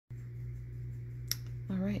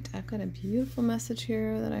All right, I've got a beautiful message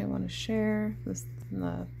here that I want to share. This from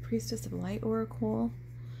the Priestess of Light Oracle.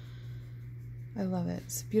 I love it.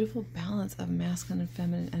 It's a beautiful balance of masculine and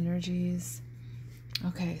feminine energies.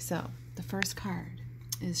 Okay, so the first card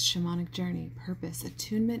is Shamanic Journey, Purpose,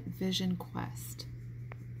 Attunement, Vision, Quest.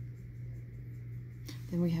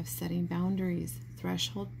 Then we have Setting Boundaries,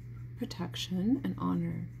 Threshold, Protection, and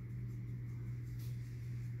Honor.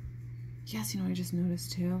 Yes, I just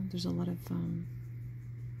noticed too, there's a lot of feline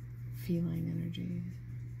energy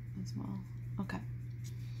as well. Okay,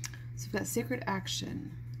 so we've got Sacred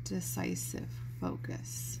Action, Decisive,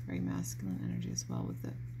 Focus, very masculine energy as well with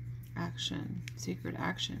the action, Sacred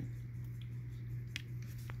Action.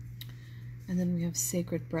 And then we have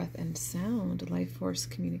Sacred Breath and Sound, Life Force,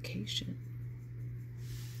 Communication.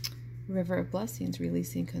 River of Blessings,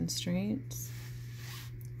 Releasing Constraints.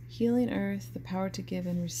 Healing Earth, the power to give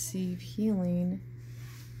and receive healing.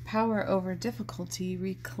 Power over difficulty,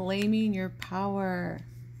 reclaiming your power.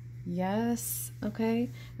 Yes, okay.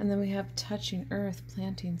 And then we have Touching Earth,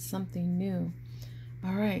 planting something new.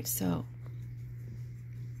 All right, so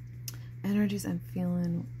energies I'm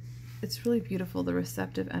feeling, it's really beautiful, the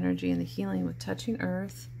receptive energy and the healing with Touching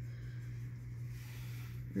Earth.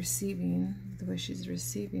 Receiving, the way she's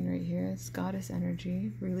receiving right here, it's Goddess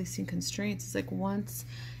energy, releasing constraints. It's like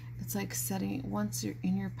once you're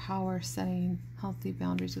in your power, setting healthy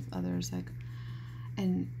boundaries with others, like,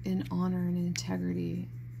 and in honor and integrity,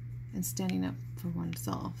 and standing up for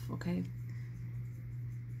oneself, okay?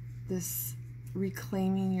 This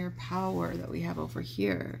reclaiming your power that we have over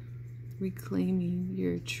here, reclaiming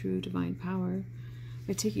your true divine power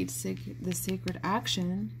by taking the sacred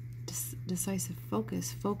action, decisive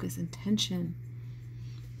focus, intention.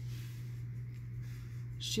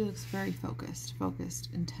 She looks very focused,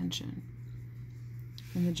 intention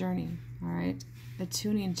in the journey, all right?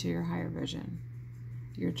 Attuning to your higher vision,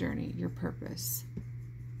 your journey, your purpose.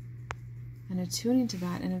 And attuning to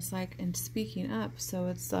that, and it's like, and speaking up. So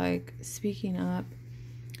it's like speaking up,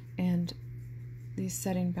 and these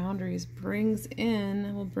setting boundaries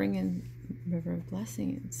will bring in River of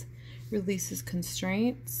Blessings, releases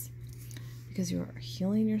constraints, because you are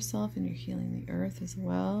healing yourself and you're healing the earth as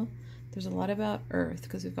well. There's a lot about earth,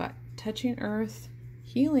 because we've got Touching Earth,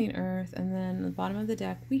 Healing Earth, and then at the bottom of the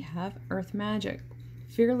deck we have Earth Magic,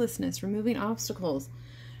 Fearlessness, removing obstacles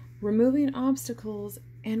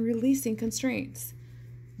and releasing constraints.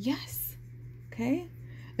 Yes, okay.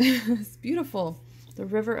 It's beautiful. The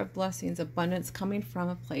River of Blessings, abundance coming from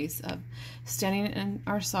a place of standing in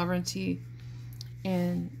our sovereignty,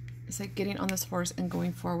 and it's like getting on this horse and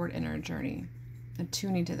going forward in our journey,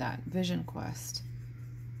 attuning to that. Vision quest,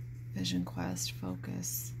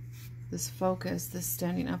 focus. This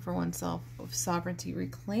standing up for oneself, of sovereignty,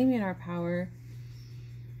 reclaiming our power.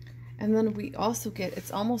 And then we also get,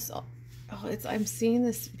 I'm seeing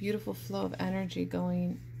this beautiful flow of energy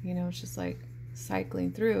going, it's just like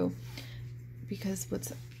cycling through, because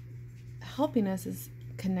what's helping us is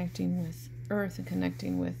connecting with earth and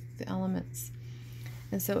connecting with the elements.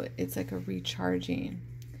 And so it's like a recharging.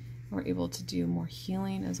 We're able to do more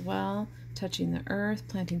healing as well, touching the earth,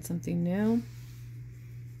 planting something new.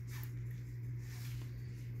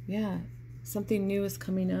 Yeah, something new is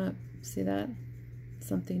coming up. See that?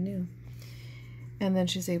 Something new. And then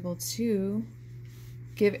she's able to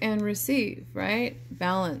give and receive, right?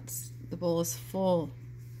 Balance. The bowl is full.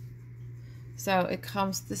 So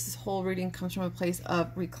this whole reading comes from a place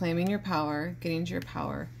of reclaiming your power, getting to your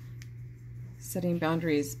power, setting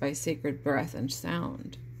boundaries by sacred breath and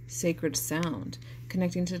sound, sacred sound,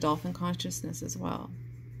 connecting to dolphin consciousness as well.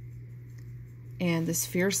 And this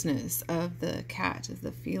fierceness of the cat, of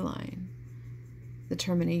the feline,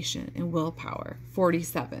 determination and willpower.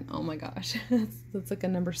 47. Oh my gosh. That's like a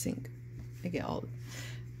number sync. I get all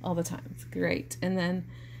the time. It's great. And then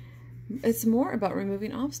it's more about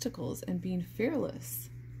removing obstacles and being fearless.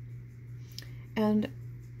 And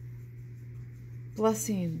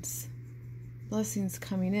blessings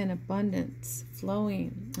coming in, abundance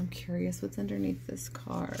flowing. I'm curious what's underneath this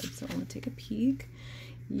card, so I'm going to take a peek.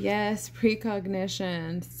 Yes,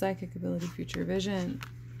 precognition, psychic ability, future vision.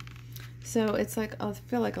 So it's like, I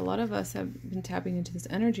feel like a lot of us have been tapping into this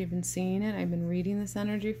energy, been seeing it. I've been reading this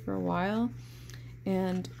energy for a while,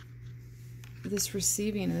 and this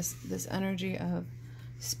receiving, this energy of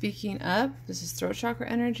speaking up. This is throat chakra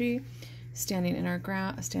energy, standing in our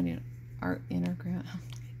ground,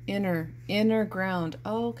 inner ground.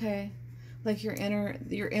 Oh, okay, like your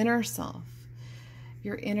inner self,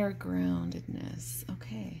 your inner groundedness.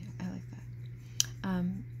 Okay, I like that.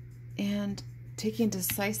 And taking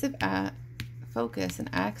decisive focus and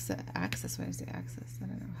access. Why did I say access? I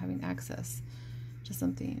don't know. Having access to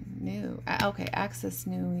something new. Okay, access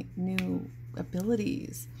new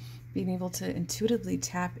abilities, being able to intuitively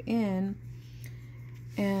tap in.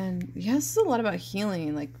 And yes, this is a lot about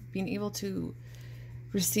healing, like being able to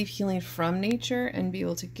receive healing from nature and be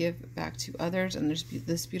able to give back to others. And there's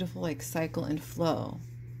this beautiful like cycle and flow.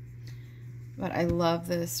 But I love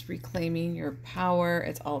this reclaiming your power.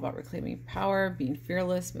 It's all about reclaiming power, being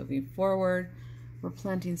fearless, moving forward. We're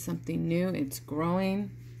planting something new. It's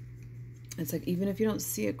growing. It's like, even if you don't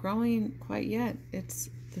see it growing quite yet,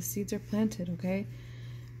 the seeds are planted, okay?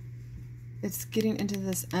 It's getting into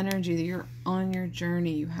this energy that you're on your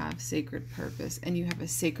journey. You have sacred purpose, and you have a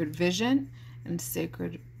sacred vision and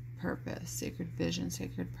sacred purpose. Sacred vision,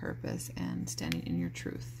 sacred purpose, and standing in your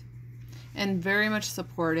truth. And very much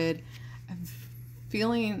supported. I'm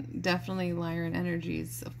feeling definitely Lyran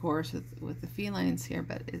energies, of course, with the felines here,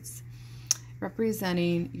 but it's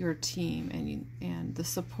representing your team and the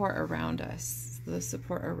support around us, the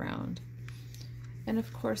support around. And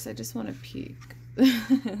of course, I just want to peek.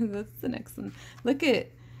 That's the next one. Look at,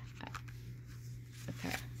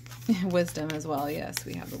 okay, wisdom as well. Yes,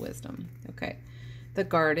 we have the wisdom. Okay, the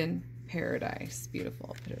garden paradise. Beautiful.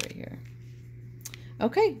 I'll put it right here.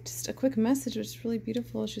 Okay, just a quick message. It's really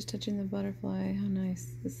beautiful. She's touching the butterfly. How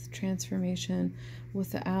nice. This transformation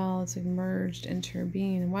with the owl. It's like merged into her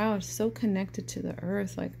being. Wow, it's so connected to the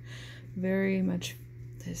earth. Like very much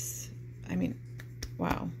this, I mean,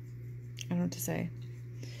 wow. I don't know what to say.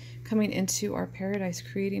 Coming into our paradise,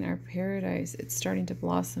 creating our paradise. It's starting to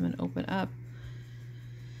blossom and open up.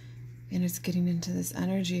 And it's getting into this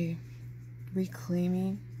energy.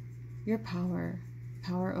 Reclaiming your power.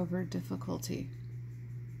 Power over difficulty.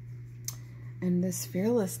 And this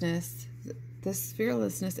fearlessness,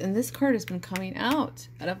 and this card has been coming out.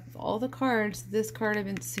 Out of all the cards, this card I've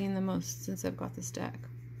been seeing the most since I've got this deck.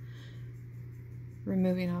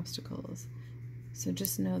 Removing obstacles. So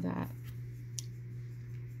just know that.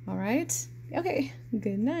 All right? Okay.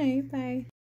 Good night. Bye.